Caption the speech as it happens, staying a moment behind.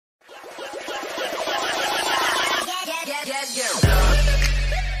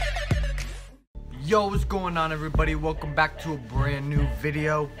Yo, what's going on, everybody? Welcome back to a brand new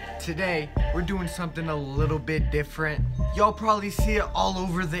video. Today we're doing something a little bit different. Y'all probably see it all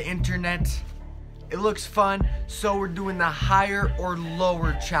over the internet. It looks fun, so we're doing the higher or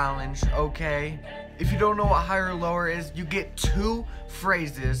lower challenge, okay? If you don't know what higher or lower is, you get two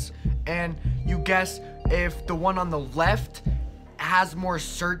phrases and you guess if the one on the left has more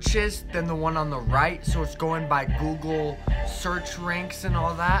searches than the one on the right, so it's going by Google search ranks and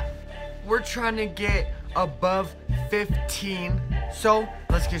all that. We're trying to get above 15, so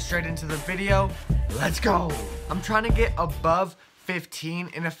let's get straight into the video. Let's go. I'm trying to get above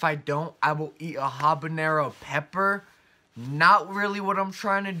 15, and if I don't, I will eat a habanero pepper. Not really what I'm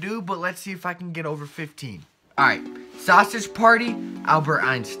trying to do, but let's see if I can get over 15. Alright, sausage party, Albert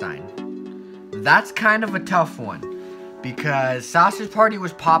Einstein. That's kind of a tough one, because sausage party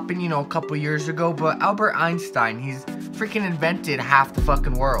was popping, you know, a couple years ago, but Albert Einstein, he's freaking invented half the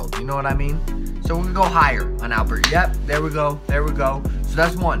fucking world, you know what I mean? So we're gonna go higher on Albert. Yep, there we go, there we go. So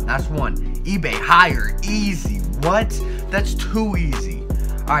that's one. eBay, higher, easy. What? That's too easy.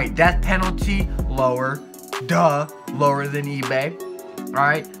 Alright, death penalty, lower. Duh, lower than eBay.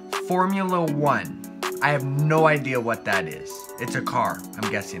 Alright, Formula 1. I have no idea what that is. It's a car, I'm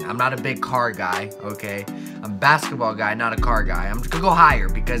guessing. I'm not a big car guy, okay? I'm a basketball guy, not a car guy. I'm just gonna go higher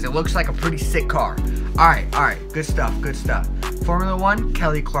because it looks like a pretty sick car. Alright, good stuff, good stuff. Formula 1,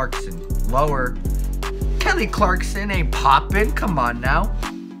 Kelly Clarkson. Lower. Kelly Clarkson ain't poppin', come on now.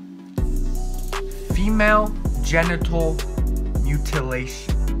 Female genital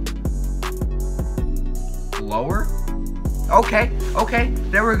mutilation. Lower? Okay,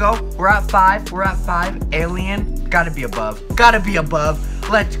 there we go. We're at 5, Alien, gotta be above.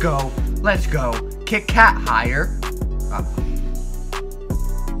 Let's go. Kit Kat, higher.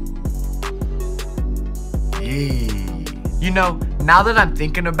 You know, now that I'm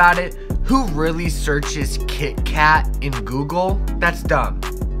thinking about it, who really searches Kit Kat in Google? That's dumb.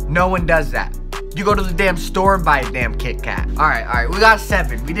 No one does that. You go to the damn store and buy a damn Kit Kat. Alright, we got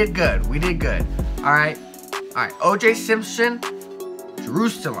 7. We did good. Alright, OJ Simpson,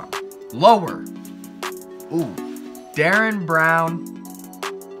 Jerusalem, lower. Ooh, Darren Brown,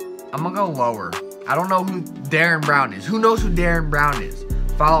 I'm gonna go lower. I don't know who Darren Brown is. Who knows who Darren Brown is?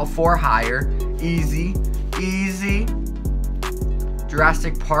 Fallout 4, higher, easy.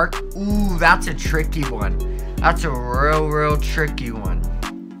 Jurassic Park, ooh, that's a tricky one. That's a real tricky one.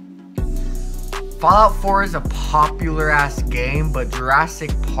 Fallout 4 is a popular ass game, but Jurassic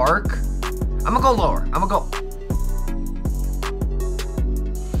Park, I'm gonna go lower.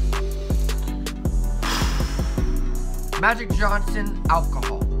 Magic Johnson,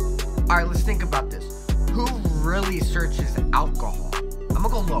 alcohol. Alright, let's think about this. Who really searches alcohol? I'm gonna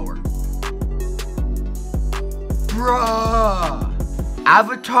go lower. Bruh.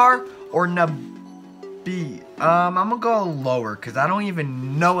 Avatar or Nabi? I'm gonna go lower because I don't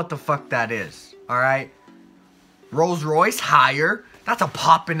even know what the fuck that is. Alright. Rolls Royce, higher. That's a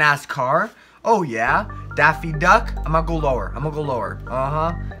poppin' ass car. Oh yeah. Daffy Duck, I'm gonna go lower.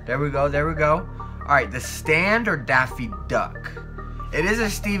 There we go. Alright, The Stand or Daffy Duck? It is a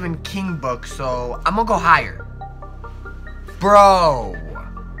Stephen King book, so I'm gonna go higher. Bro.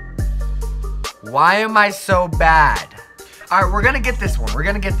 Why am I so bad? Alright, we're gonna get this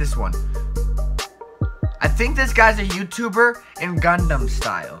one. I think this guy's a YouTuber in Gundam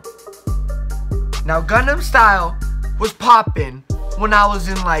Style. Now, Gundam Style was poppin' when I was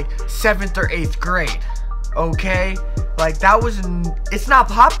in like 7th or 8th grade. Okay? Like, it's not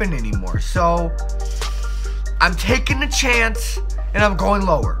poppin' anymore. So, I'm taking a chance and I'm going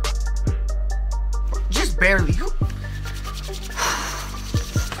lower. Just barely.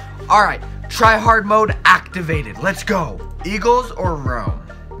 Alright, try hard mode activated. Let's go. Eagles or Rome?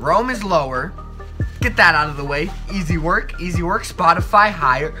 Rome is lower. Get that out of the way. Easy work. Spotify,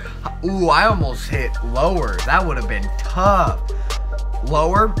 higher. Ooh, I almost hit lower. That would have been tough.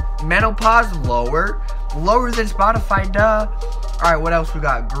 Lower. Menopause, lower. Lower than Spotify, duh. Alright, what else we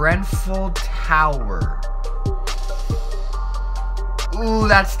got? Grenfell Tower. Ooh,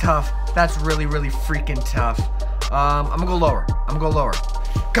 that's tough. That's really freaking tough. I'm gonna go lower.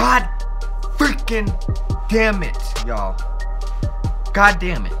 God freaking damn it, y'all. God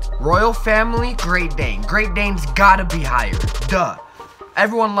damn it. Royal Family, Great Dane. Great Dane's gotta be higher. Duh.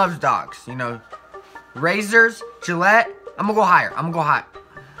 Everyone loves dogs, you know. Razors, Gillette, I'm gonna go higher.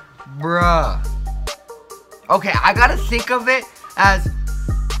 Bruh. Okay, I gotta think of it as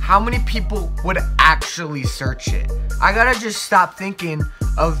how many people would actually search it. I gotta just stop thinking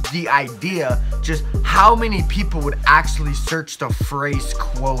of the idea, just how many people would actually search the phrase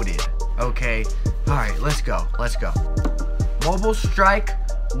quoted. Okay, alright, let's go. Mobile Strike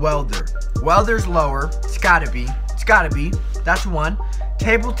welder. Welder's lower. It's gotta be. It's gotta be. That's one.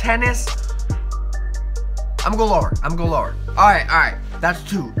 Table tennis. I'm gonna go lower. I'm gonna go lower. Alright. That's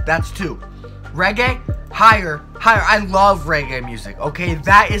two. That's two. Reggae, higher. I love reggae music, okay?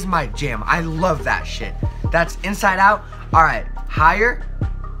 That is my jam. I love that shit. That's Inside Out. Alright, higher.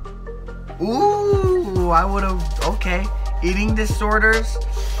 Ooh, I would've, okay. Eating disorders.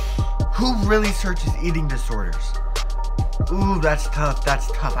 Who really searches eating disorders? Ooh, that's tough. That's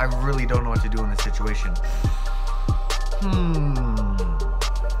tough. I really don't know what to do in this situation.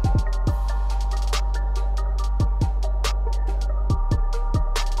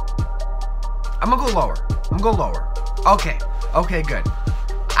 I'm gonna go lower. I'm gonna go lower. Okay, good.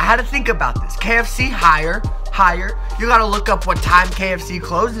 I had to think about this. KFC, higher. You gotta look up what time KFC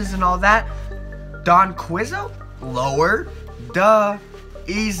closes and all that. Don Quizzo, lower. Duh.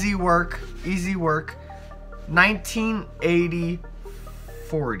 Easy work. 1980,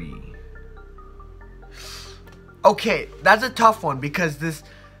 40. Okay, that's a tough one because this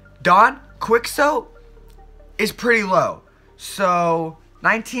Don Quixo is pretty low. So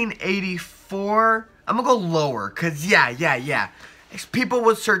 1984, I'm gonna go lower because yeah. People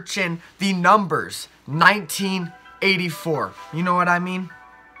would search in the numbers 1984. You know what I mean?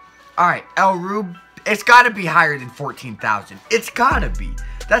 Alright, El Rube, it's gotta be higher than 14,000. It's gotta be.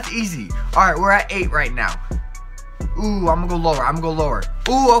 That's easy. Alright, we're at 8 right now. Ooh, I'm gonna go lower.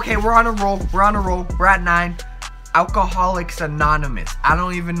 Ooh, okay, we're on a roll. We're at 9. Alcoholics Anonymous. I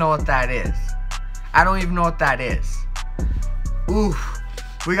don't even know what that is. Ooh,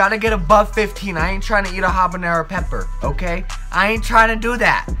 we gotta get above 15. I ain't trying to eat a habanero pepper, okay? I ain't trying to do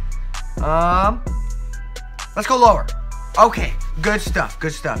that. Let's go lower. Okay, good stuff,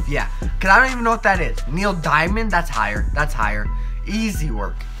 yeah. Cause I don't even know what that is. Neil Diamond, that's higher. Easy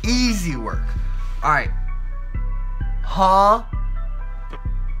work. Alright. Huh?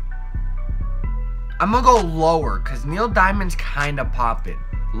 I'm gonna go lower because Neil Diamond's kinda popping.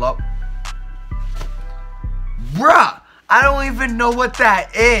 Bruh! I don't even know what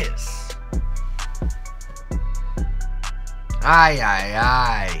that is.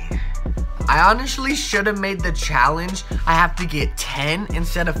 I honestly should have made the challenge. I have to get 10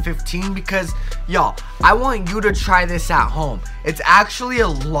 instead of 15 because, y'all, I want you to try this at home. It's actually a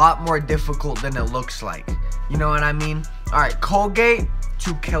lot more difficult than it looks like. You know what I mean? Alright, Colgate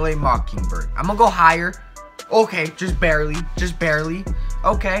To Kill a Mockingbird. I'm gonna go higher. Okay, just barely.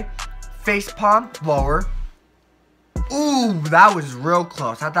 Okay. Facepalm, lower. Ooh, that was real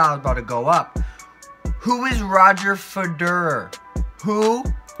close. I thought I was about to go up. Who is Roger Federer? Who?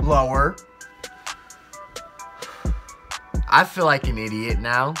 Lower. I feel like an idiot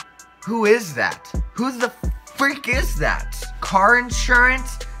now. Who is that? Who the freak is that? Car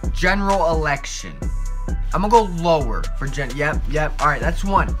insurance, general election. I'm gonna go lower for yep. Alright, that's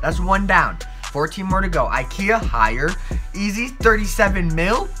one. That's one down. 14 more to go. IKEA, higher. Easy, 37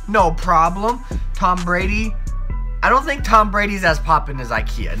 mil. No problem. Tom Brady. I don't think Tom Brady's as poppin' as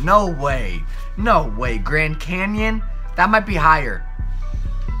IKEA. No way. Grand Canyon. That might be higher.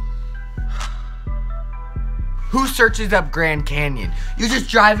 Who searches up Grand Canyon? You just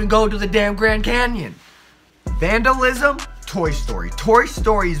drive and go to the damn Grand Canyon. Vandalism, Toy Story. Toy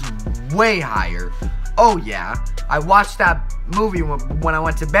Story's way higher. Oh yeah, I watched that movie when I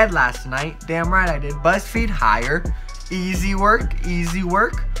went to bed last night. Damn right I did. BuzzFeed, higher. Easy work.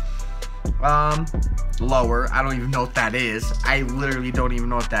 Lower. I don't even know what that is. I literally don't even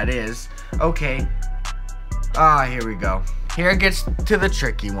know what that is. Okay. Here we go. Here it gets to the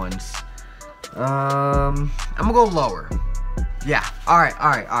tricky ones. I'm gonna go lower. Yeah.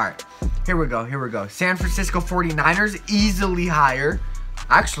 Alright. Here we go. San Francisco 49ers, easily higher.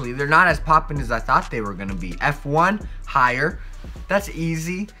 Actually, they're not as poppin' as I thought they were gonna be. F1, higher. That's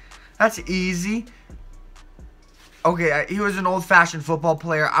easy. Okay, he was an old-fashioned football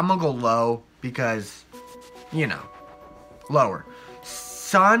player. I'm gonna go low because, you know, lower.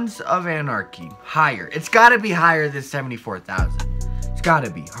 Sons of Anarchy, higher. It's gotta be higher than 74,000. It's gotta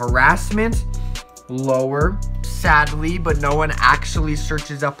be. Harassment, lower. Sadly, but no one actually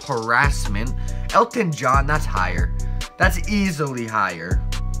searches up harassment. Elton John, that's higher. That's easily higher.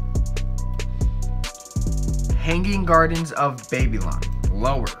 Hanging Gardens of Babylon,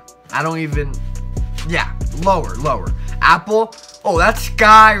 lower. I don't even, yeah, lower. Apple, oh, that's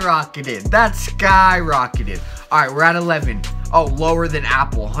skyrocketed. Alright, we're at 11. Oh, lower than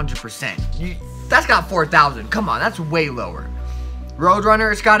Apple, 100%. That's got 4,000. Come on, that's way lower.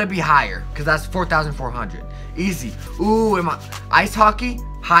 Roadrunner, it's gotta be higher, because that's 4,400. Easy. Ooh, ice hockey?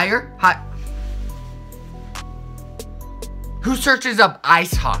 Higher? Who searches up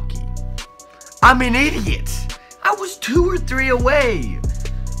ice hockey? I'm an idiot. I was 2 or 3 away.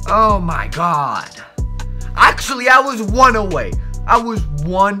 Oh my god. Actually, I was one away. I was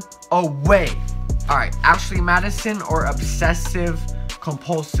one away. Alright, Ashley Madison or obsessive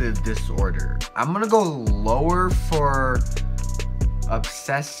compulsive disorder. I'm gonna go lower for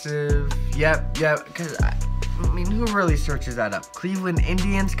obsessive. Yep, because I mean, who really searches that up? Cleveland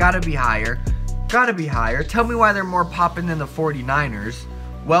Indians, gotta be higher. Gotta be higher. Tell me why they're more poppin' than the 49ers.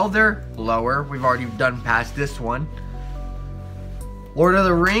 Well, they're lower. We've already done past this one. Lord of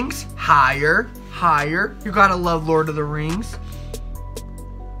the Rings, higher. Higher. You gotta love Lord of the Rings.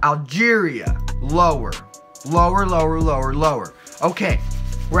 Algeria, lower. Lower. Okay,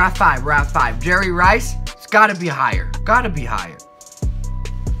 we're at 5. Jerry Rice, it's gotta be higher. Gotta be higher.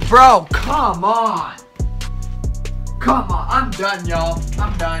 Bro, come on. Come on, I'm done, y'all.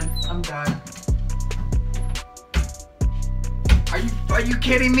 I'm done. Are you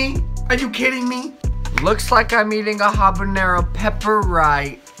kidding me? Are you kidding me? Looks like I'm eating a habanero pepper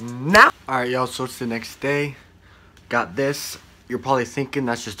right now. Alright, y'all, so it's the next day. Got this. You're probably thinking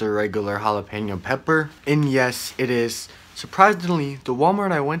that's just a regular jalapeno pepper. And yes, it is. Surprisingly, the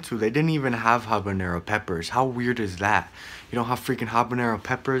Walmart I went to, they didn't even have habanero peppers. How weird is that? You don't have freaking habanero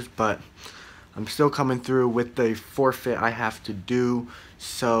peppers, but I'm still coming through with the forfeit I have to do.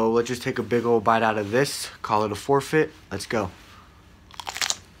 So let's just take a big old bite out of this. Call it a forfeit. Let's go.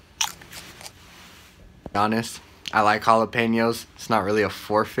 To be honest, I like jalapenos. It's not really a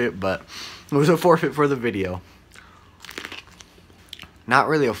forfeit, but it was a forfeit for the video. Not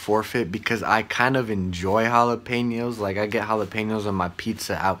really a forfeit because I kind of enjoy jalapenos. Like, I get jalapenos on my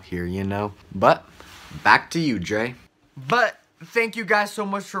pizza out here, you know? But back to you, Dre. But thank you guys so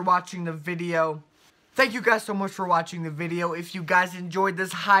much for watching the video. If you guys enjoyed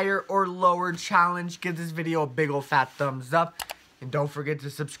this higher or lower challenge, give this video a big old fat thumbs up. And don't forget to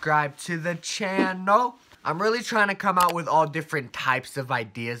subscribe to the channel. I'm really trying to come out with all different types of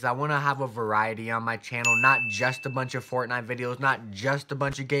ideas. I want to have a variety on my channel, not just a bunch of Fortnite videos, not just a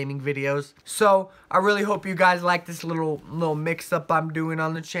bunch of gaming videos. So I really hope you guys like this little mix-up I'm doing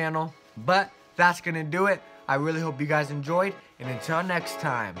on the channel. But that's going to do it. I really hope you guys enjoyed. And until next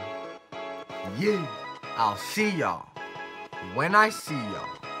time, yeah, I'll see y'all when I see y'all.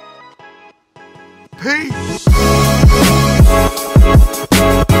 Peace.